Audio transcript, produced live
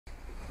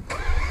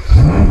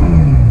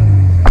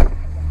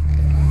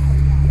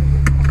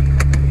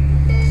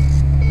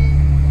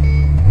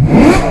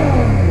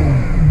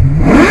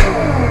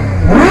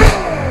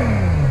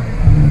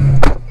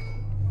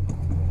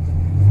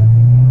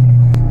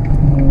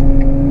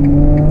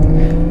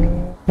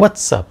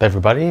What's up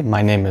everybody,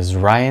 my name is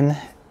Ryan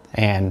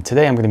and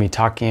today I'm going to be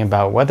talking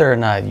about whether or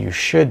not you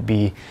should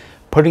be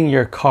putting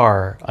your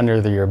car under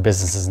your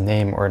business's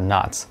name or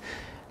not.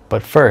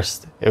 But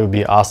first, it would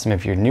be awesome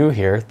if you're new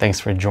here, thanks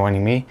for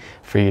joining me,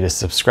 for you to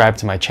subscribe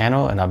to my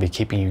channel and I'll be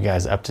keeping you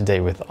guys up to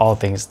date with all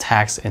things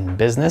tax and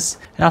business.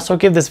 And also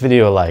give this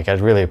video a like, I'd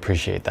really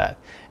appreciate that.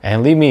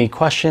 And leave me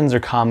questions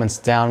or comments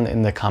down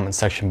in the comment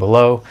section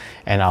below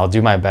and I'll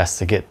do my best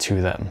to get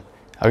to them.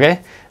 Okay,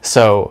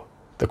 so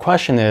the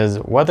question is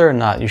whether or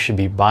not you should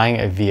be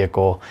buying a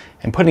vehicle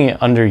and putting it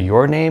under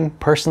your name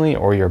personally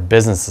or your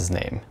business's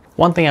name.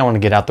 One thing I want to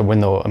get out the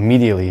window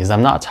immediately is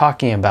I'm not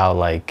talking about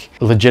like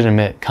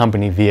legitimate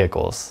company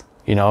vehicles,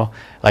 you know,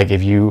 like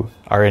if you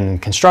are in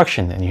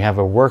construction and you have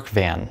a work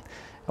van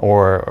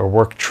or a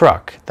work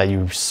truck that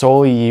you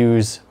solely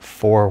use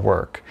for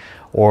work,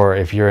 or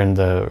if you're in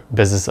the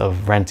business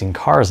of renting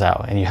cars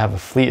out and you have a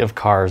fleet of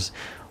cars,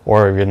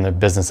 or if you're in the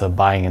business of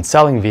buying and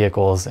selling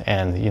vehicles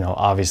and, you know,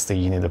 obviously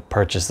you need to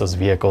purchase those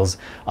vehicles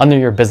under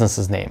your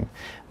business's name.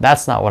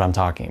 That's not what I'm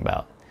talking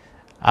about.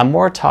 I'm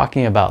more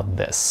talking about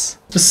this.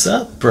 What's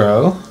up,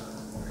 bro?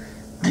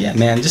 Yeah,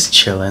 man, just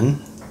chilling.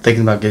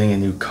 Thinking about getting a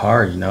new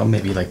car, you know,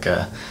 maybe like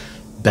a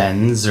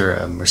Benz or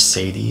a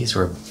Mercedes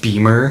or a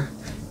Beamer,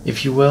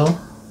 if you will.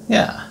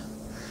 Yeah,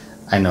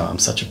 I know, I'm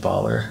such a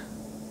baller.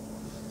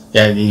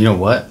 Yeah, you know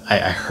what?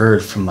 I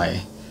heard from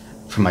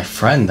my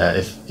friend that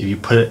if you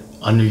put it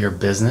under your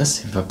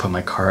business, if I put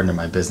my car under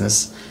my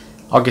business,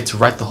 I'll get to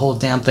write the whole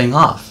damn thing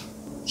off.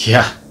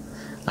 Yeah,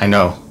 I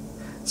know.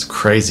 It's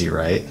crazy,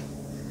 right?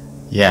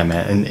 Yeah,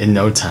 man, in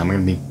no time,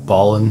 I'm gonna be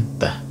balling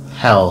the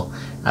hell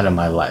out of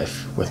my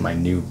life with my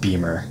new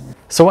Beamer.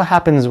 So what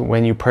happens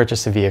when you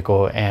purchase a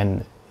vehicle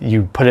and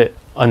you put it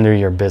under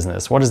your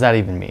business? What does that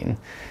even mean?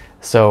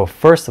 So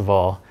first of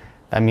all,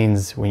 that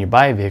means when you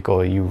buy a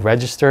vehicle, you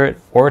register it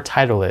or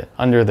title it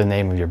under the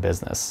name of your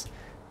business.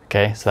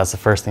 Okay, so that's the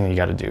first thing that you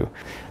got to do.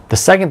 The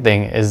second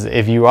thing is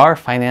if you are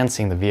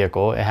financing the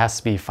vehicle, it has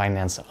to be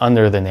financed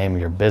under the name of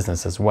your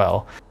business as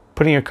well.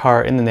 Putting your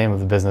car in the name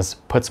of the business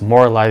puts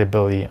more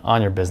liability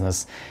on your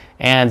business,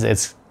 and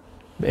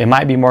it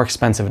might be more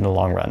expensive in the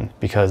long run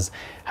because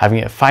having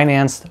it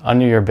financed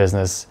under your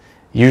business,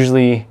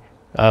 usually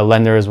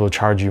lenders will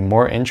charge you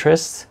more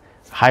interest,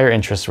 higher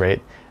interest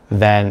rate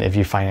than if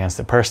you financed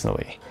it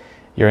personally.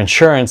 Your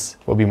insurance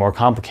will be more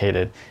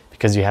complicated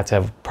because you have to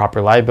have proper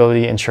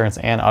liability insurance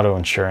and auto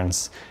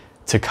insurance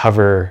to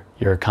cover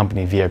your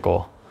company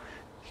vehicle,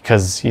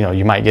 because you know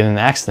you might get in an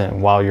accident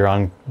while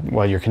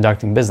you're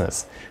conducting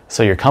business,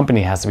 so your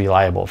company has to be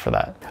liable for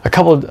that. A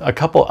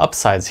couple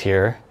upsides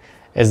here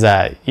is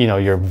that, you know,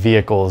 your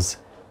vehicle's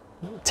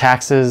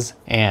taxes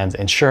and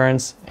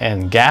insurance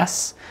and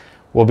gas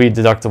will be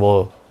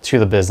deductible to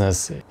the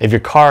business if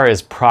your car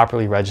is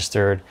properly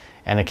registered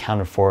and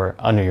accounted for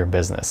under your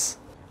business.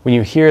 When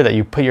you hear that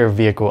you put your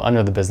vehicle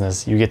under the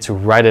business, you get to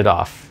write it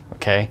off,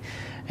 okay?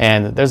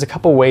 And there's a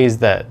couple ways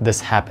that this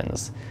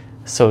happens.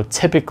 So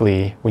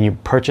typically, when you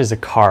purchase a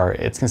car,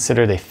 it's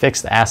considered a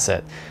fixed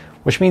asset,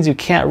 which means you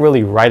can't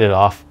really write it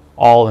off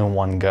all in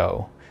one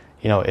go.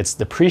 You know, it's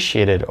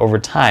depreciated over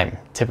time,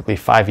 typically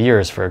 5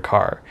 years for a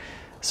car.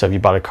 So if you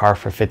bought a car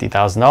for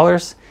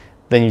 $50,000,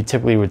 then you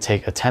typically would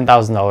take a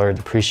 $10,000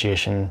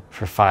 depreciation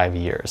for 5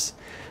 years.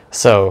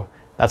 So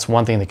that's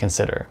one thing to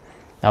consider.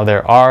 Now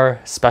there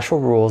are special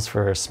rules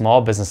for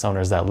small business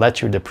owners that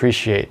let you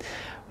depreciate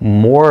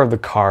more of the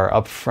car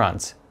up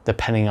front,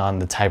 depending on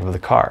the type of the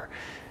car.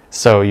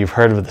 So you've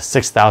heard of the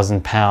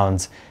 6,000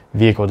 pounds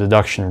vehicle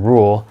deduction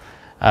rule.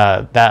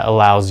 That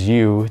allows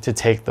you to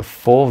take the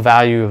full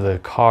value of the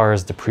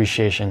car's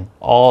depreciation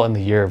all in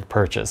the year of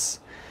purchase.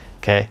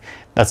 Okay,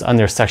 that's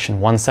under section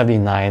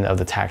 179 of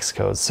the tax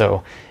code.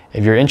 So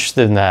if you're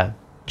interested in that,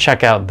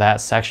 check out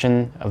that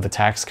section of the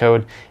tax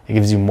code. It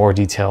gives you more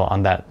detail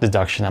on that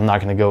deduction. I'm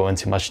not going to go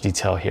into much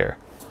detail here.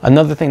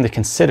 Another thing to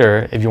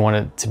consider if you want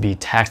it to be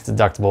tax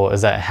deductible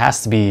is that it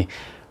has to be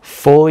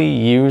fully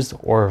used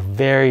or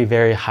very,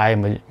 very high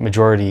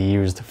majority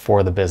used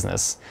for the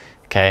business.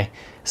 Okay,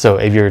 so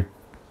if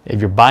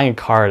you're buying a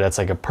car that's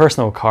like a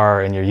personal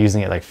car and you're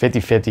using it like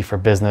 50-50 for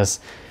business,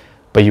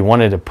 but you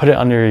wanted to put it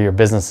under your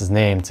business's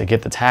name to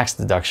get the tax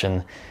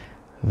deduction,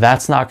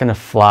 that's not going to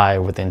fly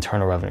with the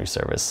Internal Revenue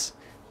Service.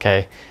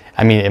 Okay,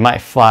 I mean, it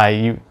might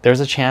fly.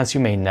 There's a chance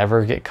you may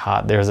never get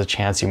caught. There's a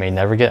chance you may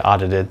never get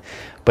audited.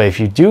 But if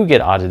you do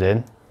get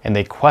audited and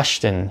they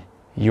question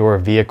your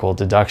vehicle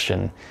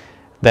deduction,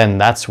 then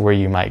that's where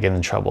you might get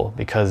in trouble,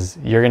 because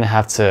you're going to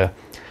have to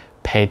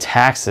pay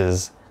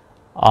taxes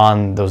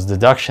on those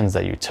deductions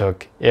that you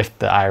took if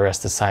the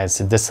IRS decides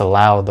to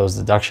disallow those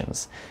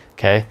deductions.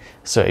 Okay,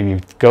 so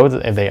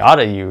if they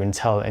audit you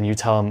and you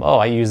tell them, oh,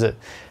 I use it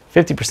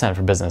 50%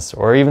 for business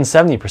or even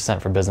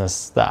 70% for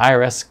business, the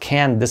IRS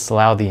can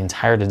disallow the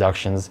entire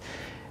deductions,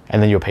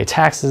 and then you'll pay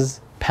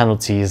taxes,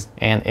 penalties,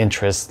 and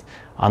interest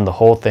on the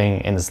whole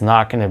thing, and it's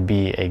not going to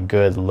be a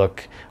good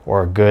look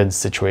or a good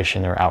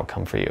situation or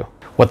outcome for you.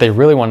 What they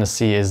really want to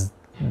see is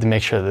to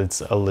make sure that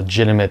it's a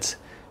legitimate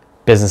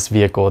business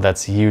vehicle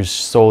that's used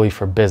solely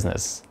for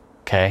business.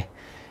 Okay,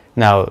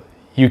 now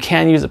you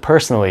can use it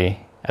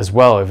personally as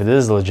well if it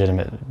is a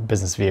legitimate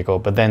business vehicle,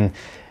 but then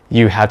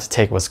you have to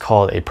take what's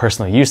called a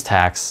personal use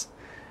tax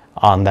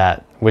on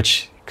that,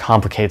 which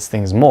complicates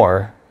things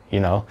more, you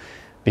know,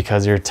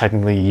 because you're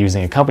technically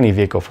using a company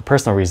vehicle for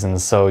personal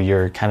reasons. So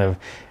you're kind of,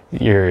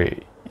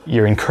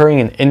 you're incurring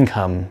an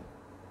income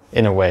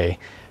in a way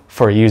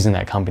for using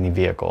that company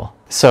vehicle.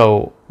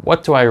 So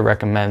what do I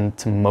recommend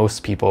to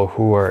most people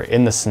who are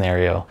in this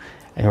scenario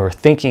and who are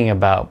thinking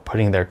about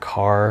putting their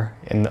car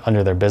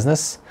under their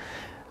business?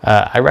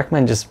 I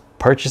recommend just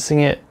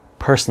purchasing it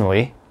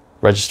personally,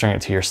 registering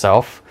it to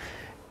yourself,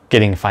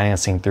 getting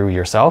financing through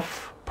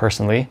yourself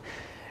personally,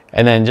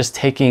 and then just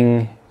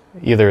taking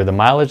either the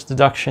mileage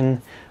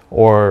deduction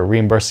or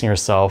reimbursing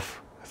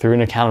yourself through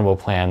an accountable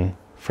plan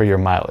for your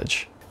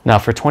mileage. Now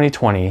for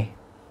 2020,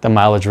 the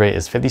mileage rate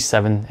is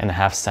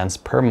 57.5 cents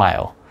per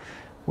mile,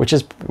 which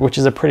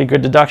is a pretty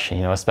good deduction,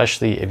 you know,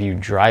 especially if you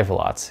drive a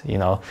lot. You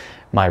know,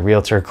 my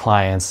realtor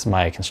clients,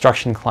 my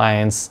construction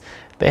clients,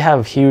 they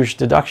have huge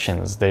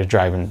deductions. They're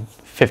driving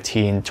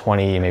 15,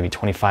 20, maybe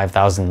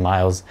 25,000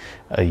 miles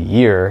a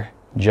year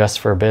just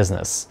for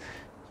business,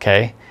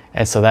 okay?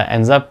 And so that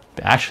ends up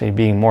actually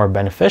being more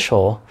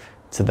beneficial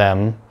to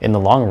them in the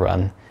long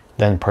run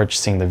than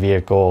purchasing the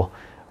vehicle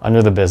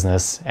under the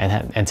business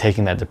and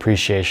taking that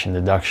depreciation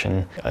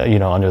deduction, you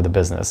know, under the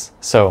business.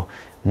 So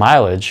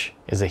mileage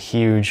is a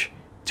huge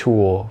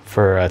tool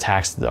for a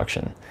tax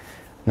deduction.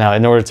 Now,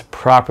 in order to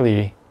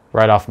properly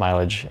write off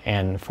mileage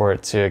and for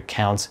it to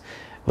count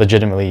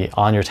legitimately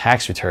on your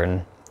tax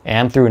return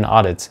and through an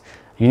audit,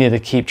 you need to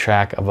keep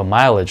track of a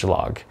mileage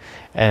log.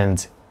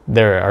 And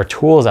there are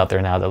tools out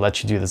there now that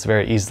let you do this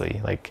very easily.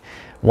 Like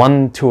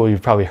one tool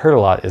you've probably heard a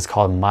lot is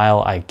called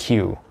Mile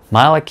IQ.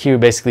 Mile IQ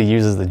basically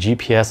uses the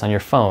GPS on your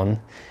phone.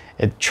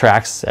 It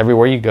tracks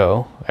everywhere you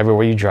go,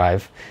 everywhere you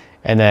drive,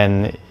 and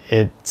then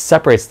it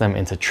separates them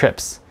into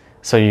trips.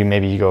 So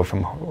maybe you go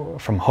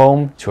from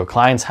home to a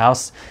client's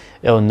house,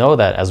 it'll know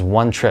that as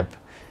one trip.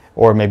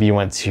 Or maybe you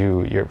went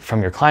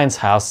from your client's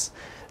house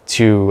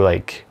to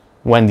like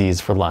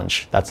Wendy's for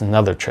lunch. That's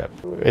another trip.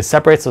 It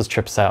separates those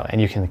trips out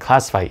and you can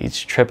classify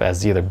each trip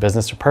as either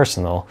business or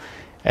personal.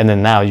 And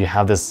then now you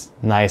have this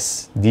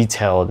nice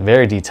detailed,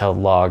 very detailed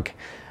log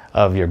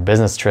of your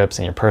business trips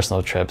and your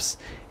personal trips.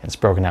 It's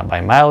broken out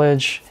by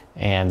mileage,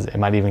 and it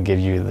might even give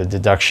you the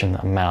deduction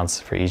amounts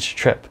for each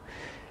trip.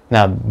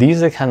 Now,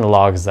 these are the kind of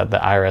logs that the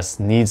IRS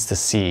needs to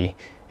see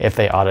if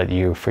they audit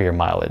you for your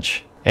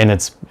mileage. And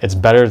it's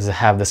better to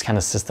have this kind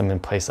of system in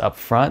place up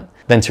front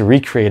than to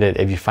recreate it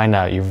if you find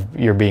out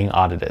you're being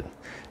audited,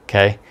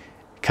 okay?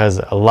 Because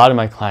a lot of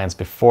my clients,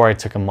 before I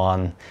took them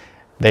on,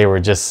 they were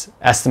just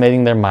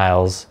estimating their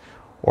miles,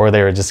 or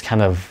they were just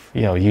kind of,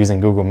 you know, using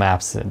Google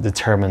Maps to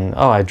determine,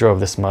 oh, I drove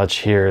this much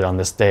here on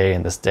this day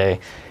and this day.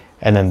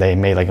 And then they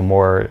made like a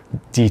more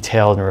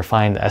detailed and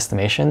refined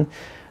estimation.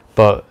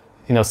 But,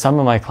 you know, some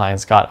of my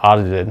clients got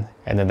audited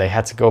and then they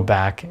had to go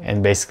back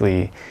and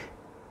basically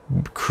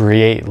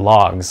create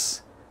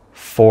logs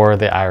for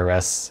the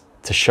IRS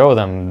to show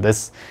them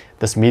this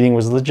meeting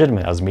was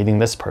legitimate. I was meeting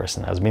this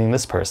person. I was meeting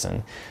this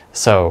person.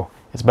 So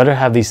it's better to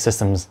have these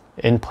systems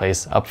in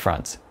place up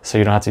front so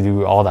you don't have to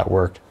do all that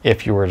work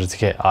if you were to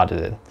get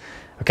audited.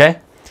 Okay?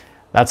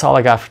 That's all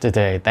I got for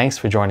today. Thanks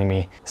for joining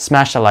me.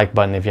 Smash that like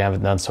button if you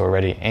haven't done so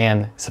already,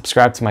 and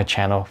subscribe to my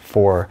channel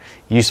for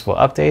useful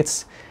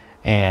updates.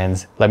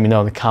 And let me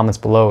know in the comments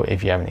below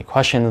if you have any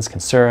questions,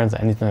 concerns,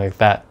 anything like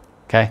that.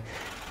 Okay?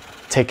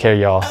 Take care,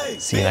 y'all.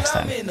 See you next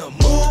time. I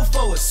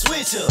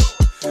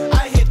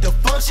hit the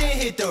function,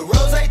 hit the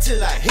rose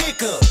till I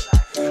hiccup.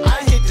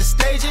 I hit the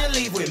stage and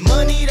leave with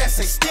money that's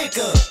a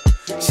sticker.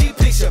 She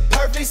picture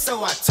perfect,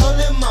 so I told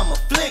him I'm a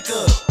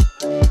flicker.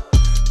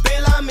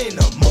 Bill, I'm in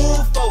the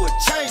mood for a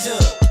change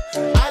up.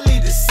 I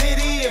leave the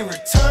city and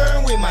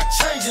return with my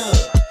change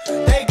up.